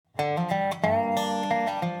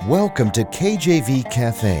Welcome to KJV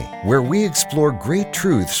Cafe, where we explore great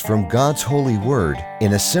truths from God's holy word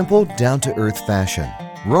in a simple, down-to-earth fashion.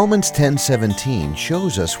 Romans 10:17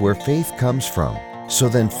 shows us where faith comes from. So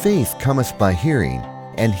then faith cometh by hearing,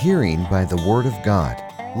 and hearing by the word of God.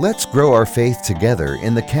 Let's grow our faith together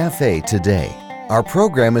in the cafe today. Our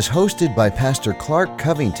program is hosted by Pastor Clark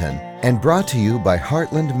Covington and brought to you by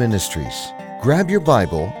Heartland Ministries. Grab your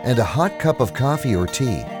Bible and a hot cup of coffee or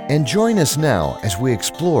tea and join us now as we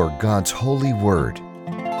explore God's holy word.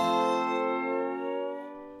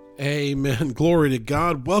 Amen. Glory to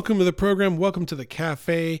God. Welcome to the program. Welcome to the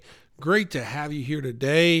cafe. Great to have you here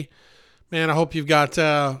today. Man, I hope you've got,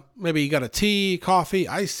 maybe you got a tea, coffee,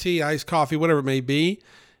 iced coffee, whatever it may be.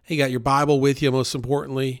 You got your Bible with you, most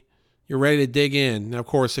importantly. You're ready to dig in. Now, of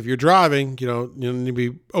course, if you're driving, you don't need to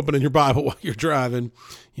be opening your Bible while you're driving.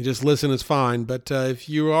 You just listen, it's fine. But if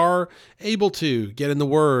you are able to get in the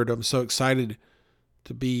Word, I'm so excited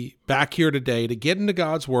to be back here today to get into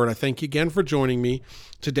God's Word. I thank you again for joining me.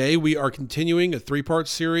 Today, we are continuing a 3-part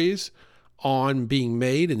series on being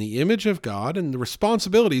made in the image of God and the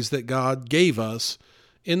responsibilities that God gave us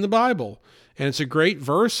in the Bible. And it's a great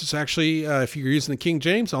verse. It's actually, if you're using the King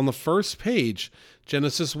James, on the first page,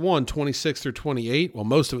 Genesis 1:26 through 28. Well,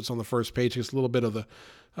 most of it's on the first page. Just a little bit of the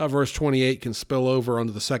verse 28 can spill over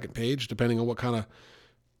onto the second page, depending on what kind of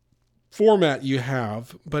format you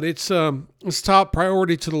have. But it's top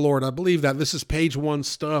priority to the Lord. I believe that this is page one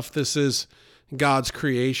stuff. This is God's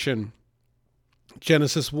creation.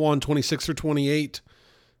 Genesis 1:26 through 28.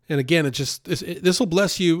 And again, this will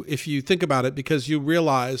bless you if you think about it, because you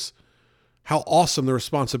realize how awesome the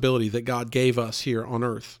responsibility that God gave us here on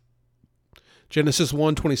earth. Genesis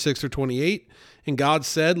 1:26 through 28. And God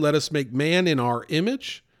said, "Let us make man in our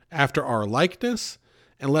image, after our likeness,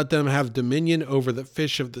 and let them have dominion over the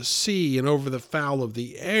fish of the sea, and over the fowl of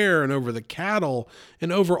the air, and over the cattle,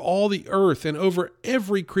 and over all the earth, and over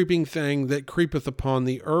every creeping thing that creepeth upon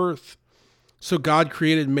the earth." So God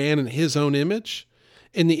created man in his own image.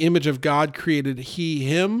 In the image of God created he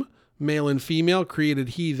him, male and female created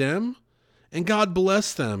he them. And God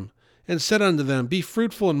blessed them, and said unto them, "Be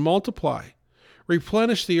fruitful and multiply.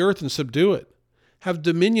 Replenish the earth and subdue it. Have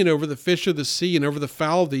dominion over the fish of the sea, and over the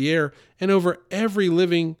fowl of the air, and over every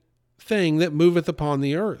living thing that moveth upon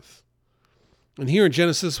the earth." And here in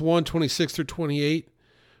Genesis 1:26 through 28,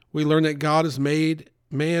 we learn that God has made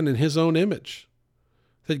man in his own image.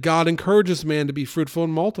 That God encourages man to be fruitful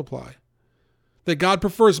and multiply. That God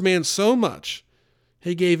prefers man so much,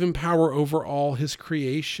 he gave him power over all his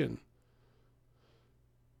creation.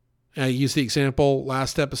 I used the example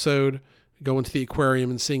last episode, going to the aquarium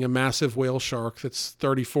and seeing a massive whale shark that's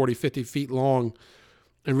 30, 40, 50 feet long,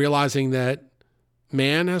 and realizing that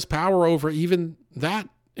man has power over even that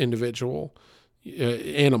individual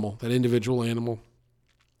animal.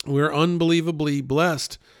 We're unbelievably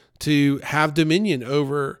blessed to have dominion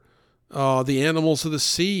over the animals of the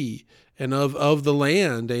sea and of the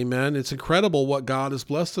land. Amen. It's incredible what God has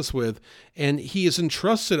blessed us with. And he has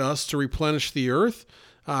entrusted us to replenish the earth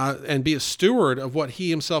and be a steward of what he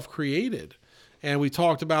himself created. And we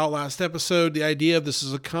talked about last episode the idea of this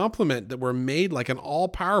is a compliment, that we're made like an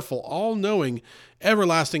all-powerful, all-knowing,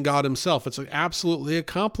 everlasting God himself. It's absolutely a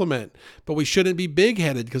compliment. But we shouldn't be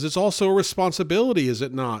big-headed, because it's also a responsibility, is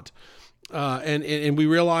it not? And we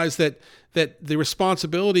realize that the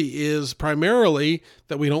responsibility is primarily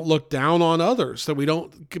that we don't look down on others, that we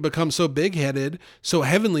don't become so big-headed, so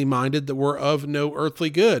heavenly minded that we're of no earthly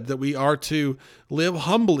good, that we are to live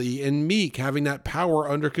humbly and meek, having that power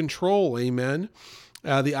under control. Amen.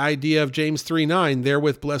 The idea of James 3:9,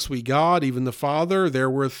 "Therewith bless we God, even the Father,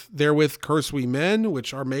 therewith curse we men,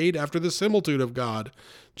 which are made after the similitude of God."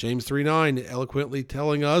 James 3:9 eloquently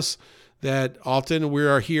telling us that often we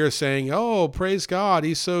are here saying, "Oh, praise God,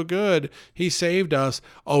 he's so good, he saved us.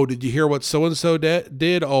 Oh, did you hear what so-and-so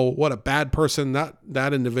did? Oh, what a bad person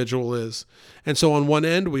that individual is." And so on one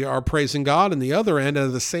end, we are praising God, and the other end, out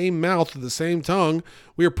of the same mouth, of the same tongue,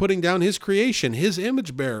 we are putting down his creation, his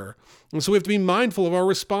image bearer. And so we have to be mindful of our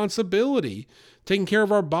responsibility, taking care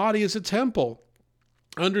of our body as a temple,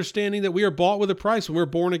 understanding that we are bought with a price when we're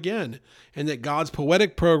born again, and that God's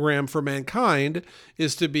poetic program for mankind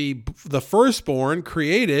is to be the firstborn,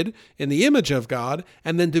 created in the image of God,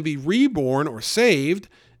 and then to be reborn or saved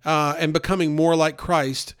and becoming more like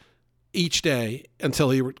Christ each day until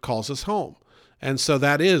he calls us home. And so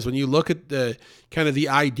that is, when you look at the kind of the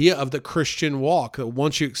idea of the Christian walk, that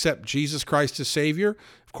once you accept Jesus Christ as Savior,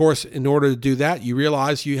 of course, in order to do that, you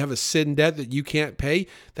realize you have a sin debt that you can't pay.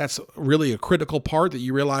 That's really a critical part, that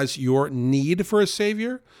you realize your need for a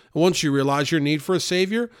Savior. And once you realize your need for a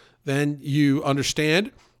Savior, then you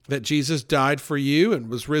understand that Jesus died for you and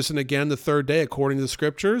was risen again the third day according to the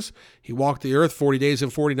scriptures. He walked the earth 40 days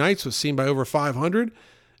and 40 nights, was seen by over 500,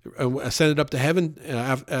 ascended up to heaven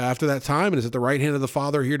after that time, and is at the right hand of the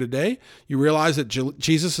Father here today. You realize that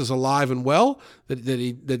Jesus is alive and well,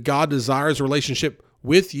 that God desires a relationship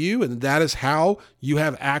with you, and that is how you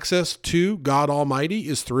have access to God Almighty,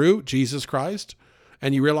 is through Jesus Christ.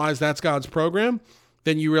 And you realize that's God's program.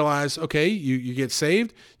 Then you realize, okay, you get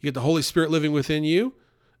saved, you get the Holy Spirit living within you,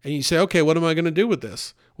 and you say, okay, what am I going to do with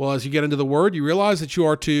this? Well, as you get into the Word, you realize that you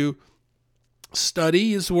are to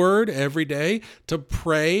study His Word every day, to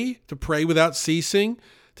pray without ceasing,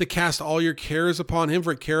 to cast all your cares upon Him,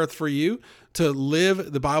 for He careth for you, to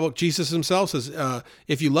live the Bible. Jesus Himself says,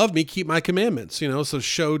 if you love me, keep my commandments. So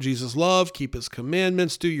show Jesus' love, keep His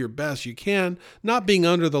commandments, do your best you can, not being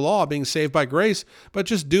under the law, being saved by grace, but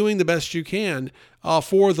just doing the best you can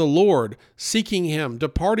for the Lord, seeking Him,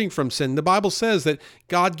 departing from sin. The Bible says that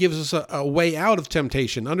God gives us a way out of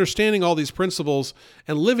temptation. Understanding all these principles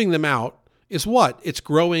and living them out is what? It's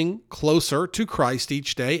growing closer to Christ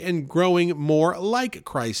each day and growing more like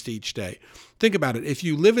Christ each day. Think about it. If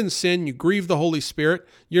you live in sin, you grieve the Holy Spirit,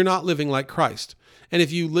 you're not living like Christ. And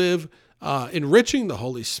if you live enriching the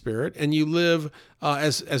Holy Spirit and you live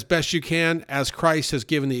as best you can as Christ has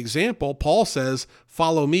given the example, Paul says,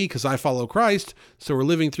 follow me because I follow Christ. So we're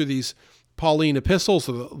living through these Pauline epistles,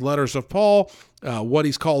 the letters of Paul, what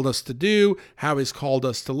he's called us to do, how he's called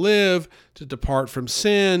us to live, to depart from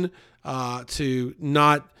sin, to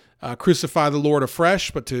not crucify the Lord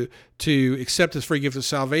afresh, but to accept His free gift of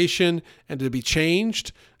salvation and to be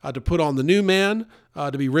changed, to put on the new man,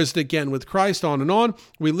 to be risen again with Christ, on and on.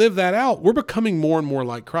 We live that out. We're becoming more and more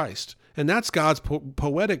like Christ. And that's God's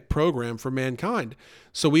poetic program for mankind.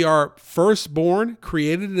 So we are firstborn,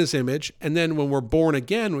 created in His image, and then when we're born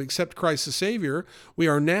again, we accept Christ as Savior, we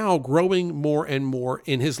are now growing more and more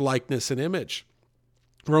in His likeness and image.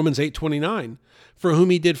 Romans 8:29, for whom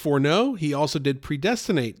He did foreknow, He also did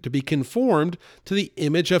predestinate to be conformed to the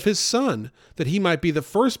image of His Son, that He might be the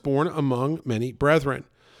firstborn among many brethren.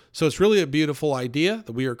 So it's really a beautiful idea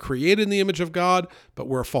that we are created in the image of God, but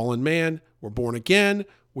we're a fallen man. We're born again.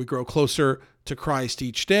 We grow closer to Christ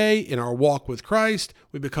each day in our walk with Christ.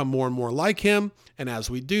 We become more and more like Him. And as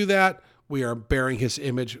we do that, we are bearing His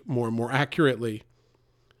image more and more accurately.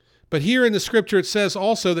 But here in the scripture, it says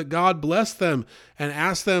also that God blessed them and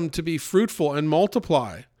asked them to be fruitful and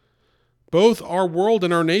multiply. Both our world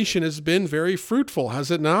and our nation has been very fruitful,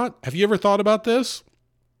 has it not? Have you ever thought about this?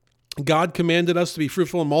 God commanded us to be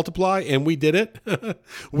fruitful and multiply, and we did it.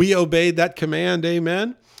 We obeyed that command,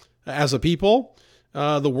 amen, as a people.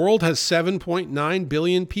 The world has 7.9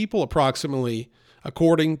 billion people approximately,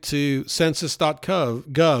 according to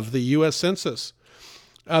census.gov, the U.S. Census.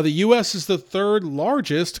 The U.S. is the third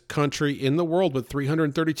largest country in the world with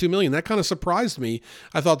 332 million. That kind of surprised me.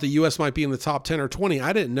 I thought the U.S. might be in the top 10 or 20.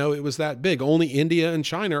 I didn't know it was that big. Only India and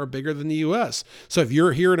China are bigger than the U.S. So if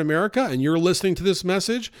you're here in America and you're listening to this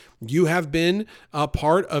message, you have been a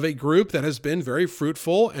part of a group that has been very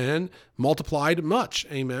fruitful and multiplied much.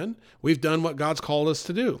 Amen. We've done what God's called us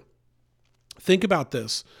to do. Think about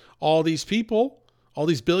this. All these people, all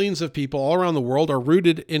these billions of people all around the world are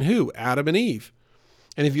rooted in who? Adam and Eve.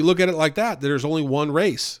 And if you look at it like that, there's only one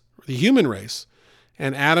race, the human race.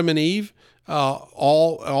 And Adam and Eve,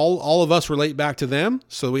 all of us relate back to them.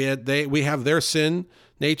 So we have their sin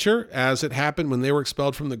nature as it happened when they were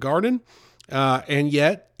expelled from the garden. And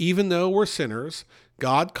yet, even though we're sinners,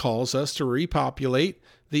 God calls us to repopulate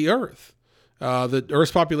the earth. The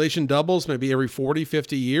earth's population doubles maybe every 40,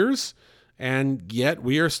 50 years. And yet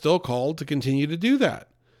we are still called to continue to do that.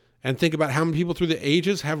 And think about how many people through the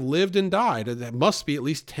ages have lived and died. That must be at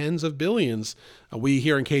least tens of billions. We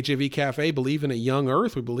here in KJV Cafe believe in a young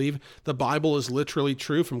earth. We believe the Bible is literally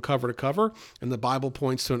true from cover to cover. And the Bible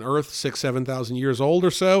points to an earth 6,000, 7,000 years old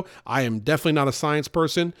or so. I am definitely not a science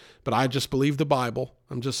person, but I just believe the Bible.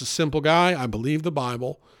 I'm just a simple guy. I believe the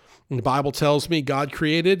Bible. And the Bible tells me God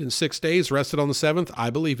created in 6 days, rested on the seventh.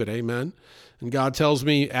 I believe it. Amen. And God tells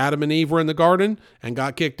me Adam and Eve were in the garden and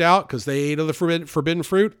got kicked out because they ate of the forbidden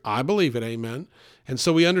fruit. I believe it. Amen. And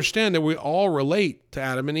so we understand that we all relate to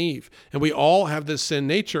Adam and Eve, and we all have this sin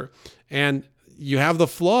nature. And you have the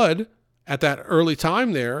flood at that early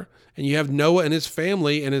time there, and you have Noah and his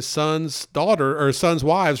family and his son's daughter or his son's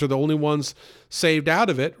wives are the only ones saved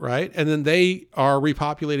out of it, right? And then they are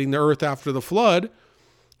repopulating the earth after the flood.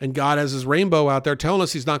 And God has his rainbow out there telling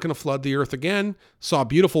us he's not going to flood the earth again. Saw a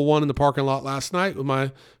beautiful one in the parking lot last night with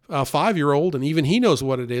my 5-year-old, and even he knows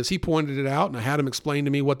what it is. He pointed it out, and I had him explain to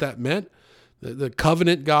me what that meant. The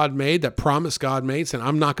covenant God made, that promise God made, saying,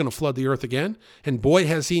 I'm not going to flood the earth again. And boy,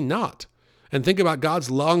 has he not. And think about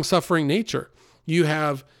God's long-suffering nature. You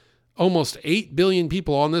have almost 8 billion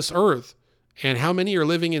people on this earth, and how many are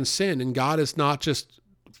living in sin? And God has not just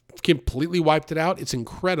completely wiped it out. It's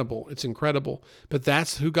incredible. It's incredible. But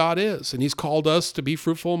that's who God is. And he's called us to be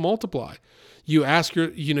fruitful and multiply. You ask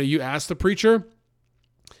the preacher,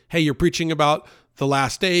 hey, you're preaching about the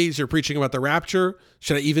last days. You're preaching about the rapture.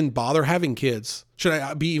 Should I even bother having kids? Should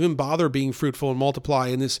I even bother being fruitful and multiply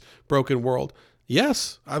in this broken world?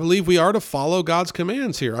 Yes, I believe we are to follow God's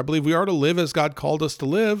commands here. I believe we are to live as God called us to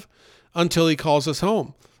live until he calls us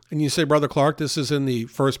home. And you say, Brother Clark, this is in the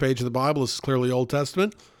first page of the Bible. This is clearly Old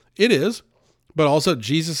Testament. It is, but also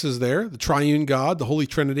Jesus is there, the triune God, the Holy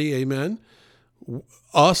Trinity, amen.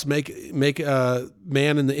 Us, make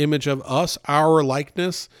man in the image of us, our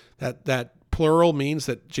likeness. That plural means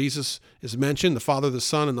that Jesus is mentioned, the Father, the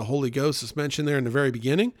Son, and the Holy Ghost is mentioned there in the very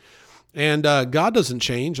beginning. And God doesn't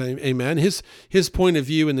change, amen. His point of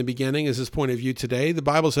view in the beginning is his point of view today. The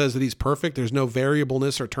Bible says that he's perfect. There's no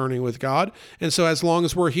variableness or turning with God. And so as long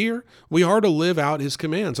as we're here, we are to live out his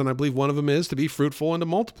commands. And I believe one of them is to be fruitful and to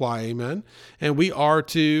multiply, amen. And we are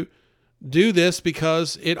to do this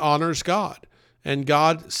because it honors God. And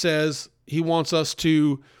God says he wants us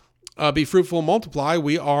to be fruitful and multiply.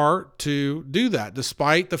 We are to do that,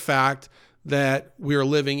 despite the fact that we are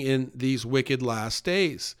living in these wicked last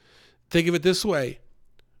days. Think of it this way.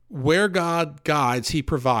 Where God guides, he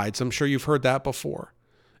provides. I'm sure you've heard that before.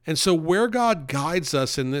 And so where God guides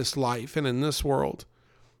us in this life and in this world,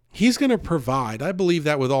 he's going to provide. I believe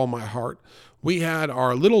that with all my heart. We had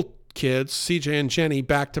our little kids, CJ and Jenny,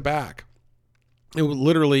 back to back. It was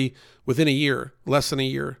literally within a year, less than a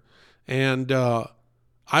year. And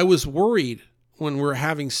I was worried when we were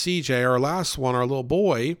having CJ, our last one, our little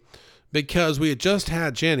boy, because we had just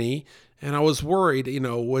had Jenny. And I was worried,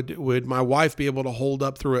 would my wife be able to hold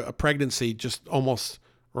up through a pregnancy just almost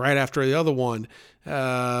right after the other one?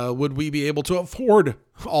 Would we be able to afford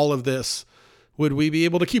all of this? Would we be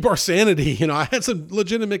able to keep our sanity? I had some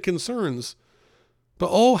legitimate concerns. But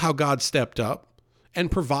oh, how God stepped up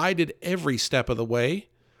and provided every step of the way.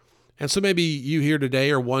 And so maybe you here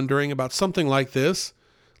today are wondering about something like this.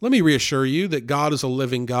 Let me reassure you that God is a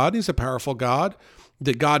living God. He's a powerful God.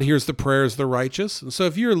 That God hears the prayers of the righteous. And so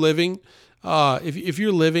if you're living, if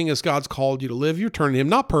you're living as God's called you to live, you're turning to him,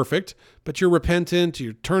 not perfect, but you're repentant,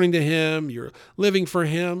 you're turning to him, you're living for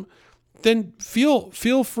him, then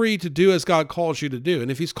feel free to do as God calls you to do. And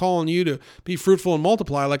if he's calling you to be fruitful and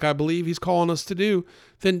multiply, like I believe he's calling us to do,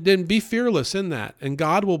 then be fearless in that. And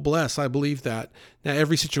God will bless, I believe that. Now,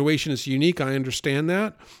 every situation is unique. I understand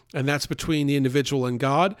that. And that's between the individual and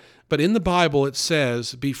God. But in the Bible, it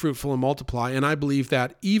says, be fruitful and multiply. And I believe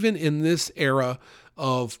that even in this era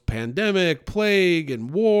of pandemic, plague,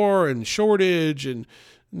 and war, and shortage, and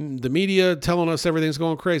the media telling us everything's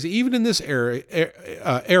going crazy, even in this era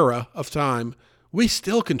of time, we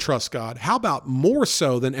still can trust God. How about more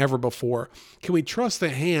so than ever before? Can we trust the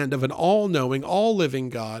hand of an all-knowing, all-living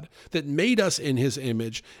God that made us in his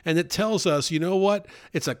image and that tells us, you know what?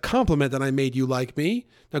 It's a compliment that I made you like me.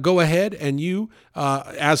 Now go ahead and you,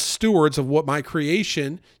 as stewards of what my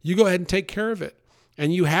creation, you go ahead and take care of it.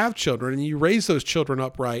 And you have children and you raise those children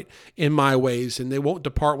upright in my ways and they won't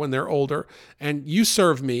depart when they're older. And you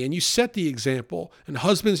serve me and you set the example. And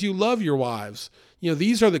husbands, you love your wives.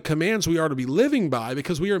 These are the commands we are to be living by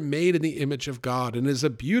because we are made in the image of God. And it is a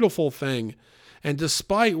beautiful thing. And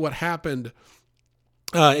despite what happened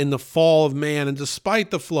in the fall of man and despite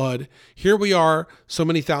the flood, here we are so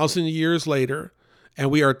many thousand years later,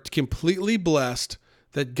 and we are completely blessed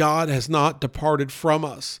that God has not departed from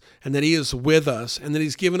us and that he is with us and that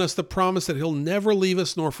he's given us the promise that he'll never leave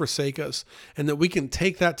us nor forsake us and that we can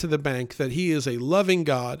take that to the bank, that he is a loving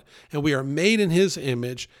God and we are made in his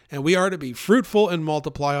image and we are to be fruitful and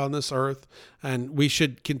multiply on this earth and we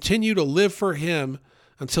should continue to live for him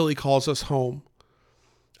until he calls us home.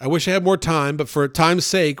 I wish I had more time, but for time's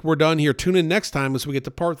sake, we're done here. Tune in next time as we get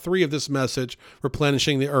to part 3 of this message,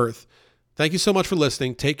 Replenishing the Earth. Thank you so much for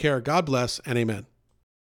listening. Take care. God bless and amen.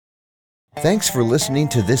 Thanks for listening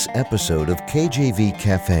to this episode of KJV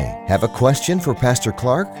Cafe. Have a question for Pastor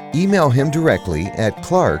Clark? Email him directly at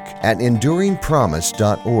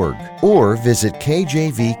clark@enduringpromise.org or visit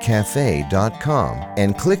kjvcafe.com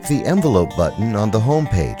and click the envelope button on the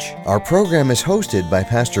homepage. Our program is hosted by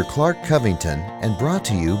Pastor Clark Covington and brought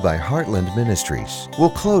to you by Heartland Ministries.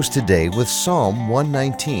 We'll close today with Psalm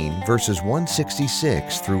 119, verses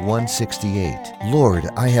 166 through 168. Lord,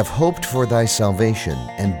 I have hoped for thy salvation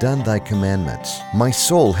and done thy commandments. My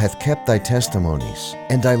soul hath kept thy testimonies,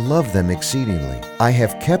 and I love them exceedingly. I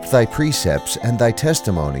have kept thy precepts and thy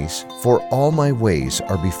testimonies, for all my ways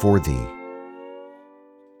are before thee.